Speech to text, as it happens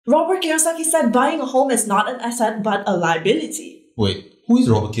Robert Kiyosaki said buying a home is not an asset but a liability. Wait, who is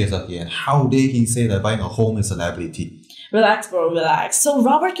Robert Kiyosaki and how dare he say that buying a home is a liability? Relax, bro, relax. So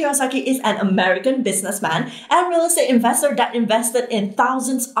Robert Kiyosaki is an American businessman and real estate investor that invested in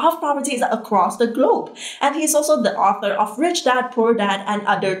thousands of properties across the globe. And he's also the author of Rich Dad, Poor Dad and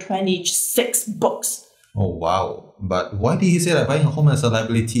other 26 books. Oh wow, but why did he say that buying a home is a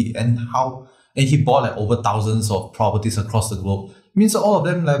liability and he bought like over thousands of properties across the globe? It means all of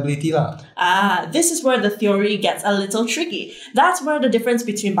them liability lah. This is where the theory gets a little tricky. That's where the difference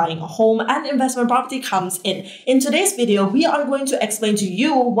between buying a home and investment property comes in. In today's video, we are going to explain to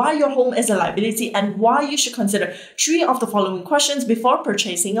you why your home is a liability and why you should consider 3 of the following questions before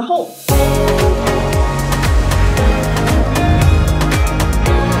purchasing a home.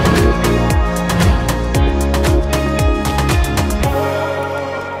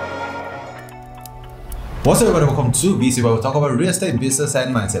 What's up everybody, welcome to VC where we talk about real estate, business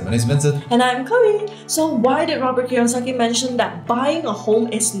and mindset. My name is Vincent. And I'm Chloe. So why did Robert Kiyosaki mention that buying a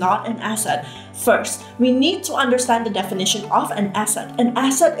home is not an asset? First, we need to understand the definition of an asset. An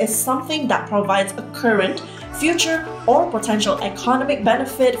asset is something that provides a current, future, or potential economic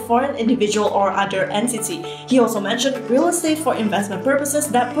benefit for an individual or other entity. He also mentioned real estate for investment purposes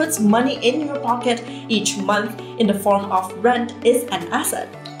that puts money in your pocket each month in the form of rent is an asset.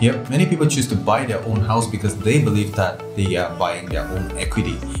 Yep, many people choose to buy their own house because they believe that they are buying their own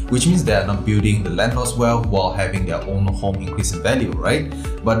equity, which means they are not building the landlord's wealth while having their own home increase in value, right?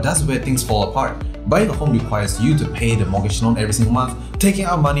 But that's where things fall apart. Buying a home requires you to pay the mortgage loan every single month, taking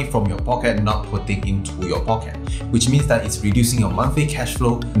out money from your pocket, not putting into your pocket, which means that it's reducing your monthly cash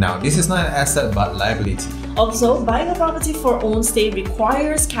flow. Now, this is not an asset but liability. Also, buying a property for own stay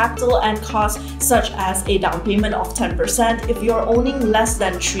requires capital and costs such as a down payment of 10% if you're owning less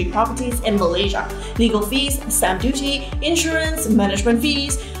than 3 properties in Malaysia, legal fees, stamp duty, insurance, management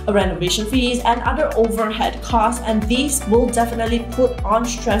fees, renovation fees, and other overhead costs, and these will definitely put on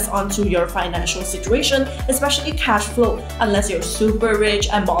stress onto your financial situation, especially cash flow, unless you're super rich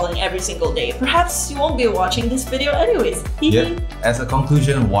and balling every single day. Perhaps you won't be watching this video anyways. Yeah. As a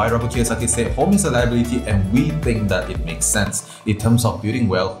conclusion, why Robert Kiyosaki said home is a liability, and we think that it makes sense. In terms of building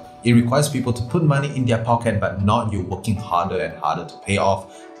wealth, it requires people to put money in their pocket but not you working harder and harder to pay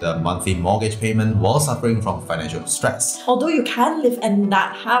off the monthly mortgage payment while suffering from financial stress. Although you can live in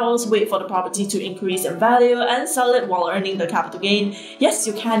that house, wait for the property to increase in value and sell it while earning the capital gain, yes,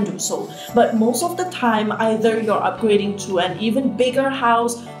 you can do so. But most of the time, either you're upgrading to an even bigger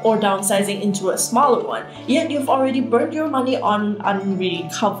house or downsizing into a smaller one, yet you've already burned your money on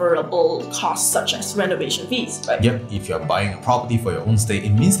unrecoverable costs such as renovation fees, right? Yep, if you're buying a property for your own stay,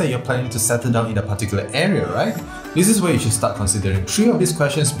 it means that you're planning to settle down in a particular area, right? This is where you should start considering 3 of these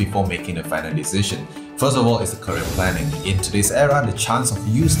questions before making a final decision. First of all is the career planning. In today's era, the chance of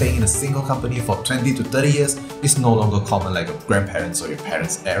you staying in a single company for 20 to 30 years is no longer common like your grandparents or your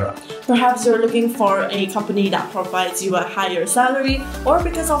parents' era. Perhaps you're looking for a company that provides you a higher salary, or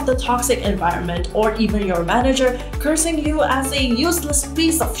because of the toxic environment, or even your manager cursing you as a useless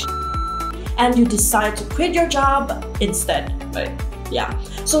piece of shit, and you decide to quit your job instead, right? Yeah,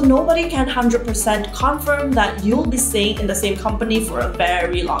 so nobody can 100% confirm that you'll be staying in the same company for a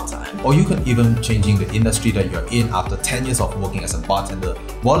very long time. Or you could even changing the industry that you're in after 10 years of working as a bartender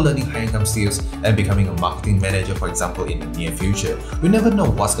while learning high income skills and becoming a marketing manager, for example, in the near future. We never know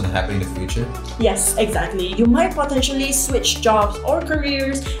what's going to happen in the future. Yes, exactly. You might potentially switch jobs or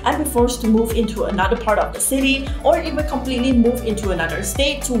careers and be forced to move into another part of the city, or even completely move into another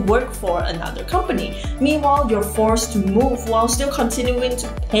state to work for another company. Meanwhile, you're forced to move while still continuing to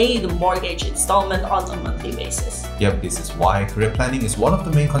pay the mortgage installment on a monthly basis. Yep, this is why career planning is one of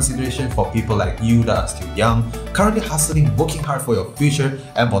the main considerations for people like you that are still young, currently hustling, working hard for your future,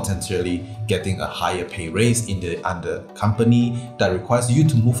 and potentially getting a higher pay raise in the under company that requires you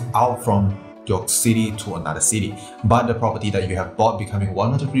to move out from your city to another city, but the property that you have bought becoming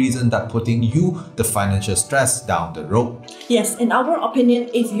one of the reasons that putting you the financial stress down the road. Yes, in our opinion,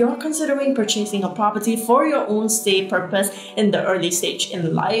 if you're considering purchasing a property for your own stay purpose in the early stage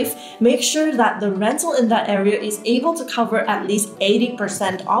in life, make sure that the rental in that area is able to cover at least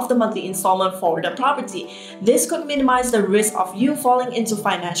 80% of the monthly installment for the property. This could minimize the risk of you falling into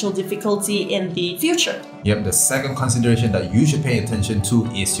financial difficulty in the future. Yep, the second consideration that you should pay attention to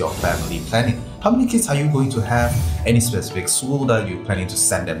is your family planning. How many kids are you going to have? Any specific school that you're planning to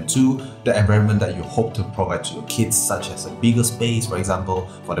send them to? The environment that you hope to provide to your kids, such as a bigger space, for example,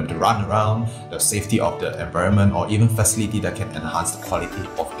 for them to run around, the safety of the environment, or even facility that can enhance the quality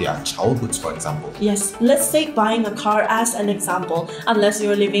of their childhoods, for example. Yes, let's take buying a car as an example. Unless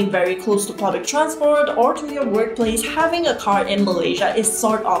you're living very close to public transport or to your workplace, having a car in Malaysia is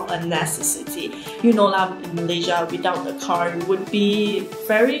sort of a necessity. You know that in Malaysia, without a car would be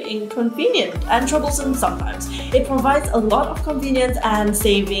very inconvenient and troublesome sometimes. It provides a lot of convenience and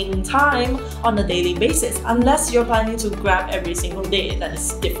saving time on a daily basis. Unless you're planning to grab every single day, that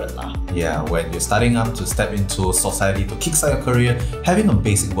is different lah. Yeah, when you're starting up to step into society to kickstart your career, having a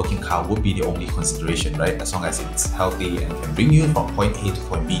basic working car would be the only consideration, right? As long as it's healthy and can bring you from point A to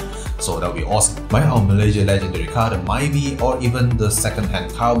point B. So that'll be awesome. Buy our Malaysia legendary car, the Myvi, or even the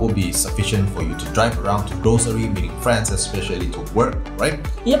second-hand car will be sufficient for you to drive around to grocery, meeting friends, especially to work, right?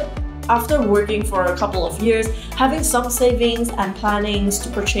 Yep. After working for a couple of years, having some savings and plannings to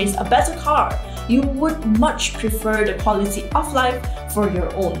purchase a better car, you would much prefer the quality of life for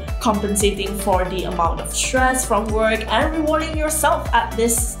your own, compensating for the amount of stress from work and rewarding yourself at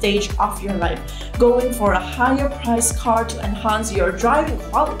this stage of your life, going for a higher priced car to enhance your driving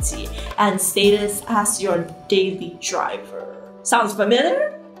quality and status as your daily driver. Sounds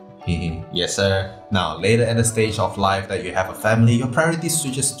familiar? Yes, sir. Now, later in the stage of life that you have a family, your priority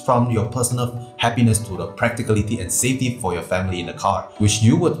switches from your personal happiness to the practicality and safety for your family in the car, which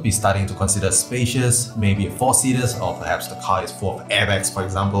you would be starting to consider spacious, maybe a 4-seaters, or perhaps the car is full of airbags, for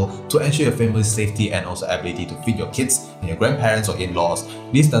example, to ensure your family's safety and also ability to feed your kids and your grandparents or in-laws.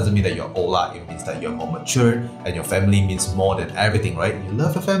 This doesn't mean that you're old, it means that you're more mature and your family means more than everything, right? You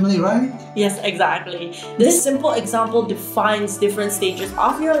love your family, right? Yes, exactly. This simple example defines different stages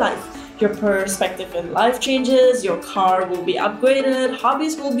of your life. Your perspective in life changes, your car will be upgraded,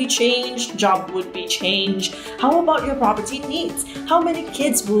 hobbies will be changed, job would be changed. How about your property needs? How many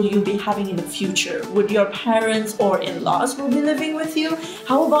kids will you be having in the future? Would your parents or in-laws will be living with you?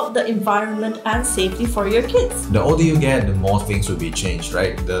 How about the environment and safety for your kids? The older you get, the more things will be changed,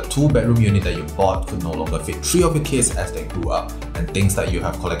 right? The 2-bedroom unit that you bought could no longer fit 3 of your kids as they grew up, and things that you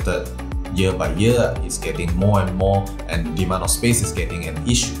have collected year by year is getting more and more, and demand of space is getting an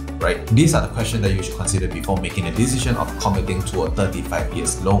issue, right? These are the questions that you should consider before making a decision of committing to a 35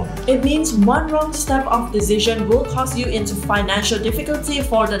 years loan. It means one wrong step of decision will cause you into financial difficulty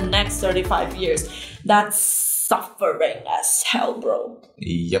for the next 35 years. That's suffering as hell, bro.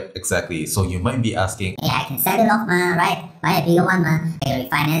 Yep, exactly. So you might be asking, hey, I can sell it off, ma, right? Buy a bigger one, ma. I can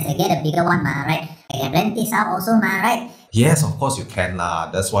refinance and get a bigger one, ma, right? I can rent this out also, ma, right? yes, of course you can lah.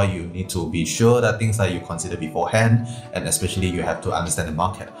 That's why you need to be sure that things that you consider beforehand, and especially you have to understand the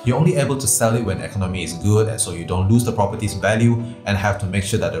market. You're only able to sell it when the economy is good, and so you don't lose the property's value, and have to make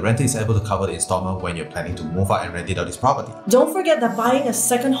sure that the renter is able to cover the installment when you're planning to move out and rent it out this property. Don't forget that buying a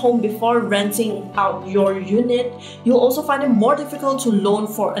second home before renting out your unit, you'll also find it more difficult to loan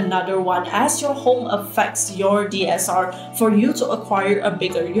for another one, as your home affects your DSR for you to acquire a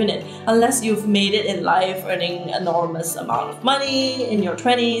bigger unit, unless you've made it in life earning enormous amount of money in your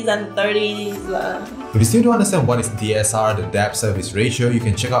 20s and 30s. If you still don't understand what is DSR, the debt service ratio, you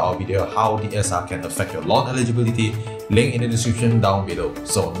can check out our video how DSR can affect your loan eligibility, link in the description down below.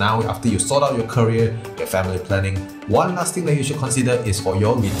 So now after you sort out your career, your family planning, one last thing that you should consider is for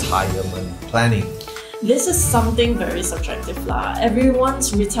your retirement planning. This is something very subjective lah.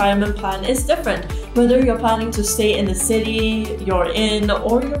 Everyone's retirement plan is different. Whether you're planning to stay in the city you're in,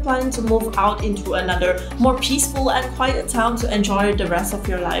 or you're planning to move out into another more peaceful and quiet town to enjoy the rest of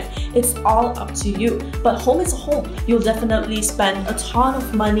your life, it's all up to you. But home is a home. You'll definitely spend a ton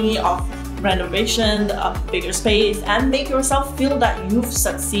of money of renovation, a bigger space, and make yourself feel that you've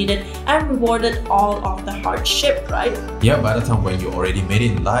succeeded and rewarded all of the hardship, right? Yeah, by the time when you already made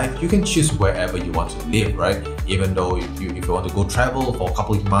it in life, you can choose wherever you want to live, right? Even though if you want to go travel for a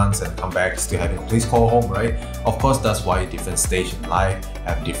couple of months and come back still having a place called home, right? Of course, that's why different stages in life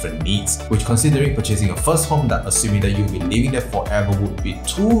have different needs, which considering purchasing a first home that assuming that you'll be living there forever would be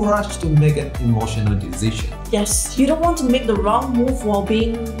too rushed to make an emotional decision. Yes, you don't want to make the wrong move while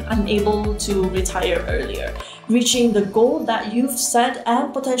being unable to retire earlier, reaching the goal that you've set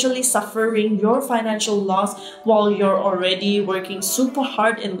and potentially suffering your financial loss while you're already working super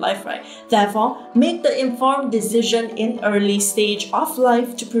hard in life, right? Therefore, make the informed decision in early stage of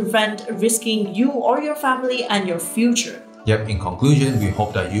life to prevent risking you or your family and your future. Yep, in conclusion, we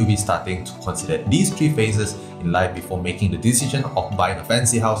hope that you'll be starting to consider these 3 phases in life before making the decision of buying a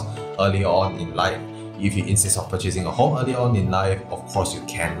fancy house early on in life. If you insist on purchasing a home early on in life, of course you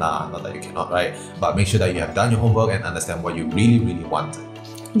can lah, not that you cannot, right? But make sure that you have done your homework and understand what you really want.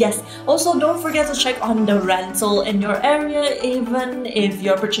 Yes, also don't forget to check on the rental in your area even if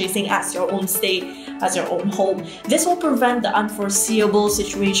you're purchasing as your own stay, as your own home. This will prevent the unforeseeable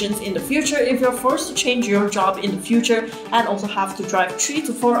situations in the future if you're forced to change your job in the future and also have to drive 3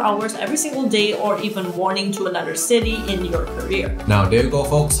 to 4 hours every single day or even morning to another city in your career. Now there you go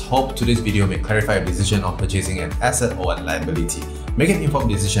folks, hope today's video may clarify your decision on purchasing an asset or a liability. Make an informed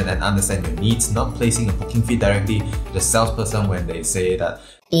decision and understand your needs, not placing a booking fee directly to the salesperson when they say that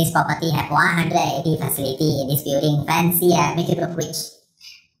this property have 180 facility in this building, fancy, make it look rich.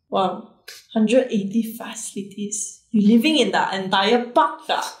 Wow, 180 facilities. You're living in the entire park.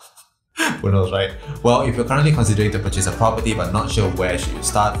 Who knows, right? Well, if you're currently considering to purchase a property but not sure where should you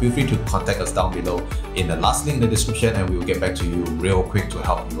start, feel free to contact us down below in the last link in the description and we will get back to you real quick to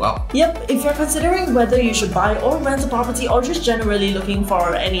help you out. Yep, if you're considering whether you should buy or rent a property or just generally looking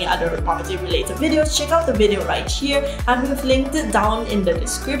for any other property related videos, check out the video right here and we've linked it down in the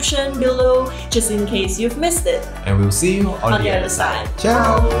description below just in case you've missed it. And we'll see you on the other side.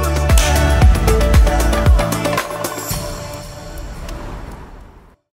 Ciao!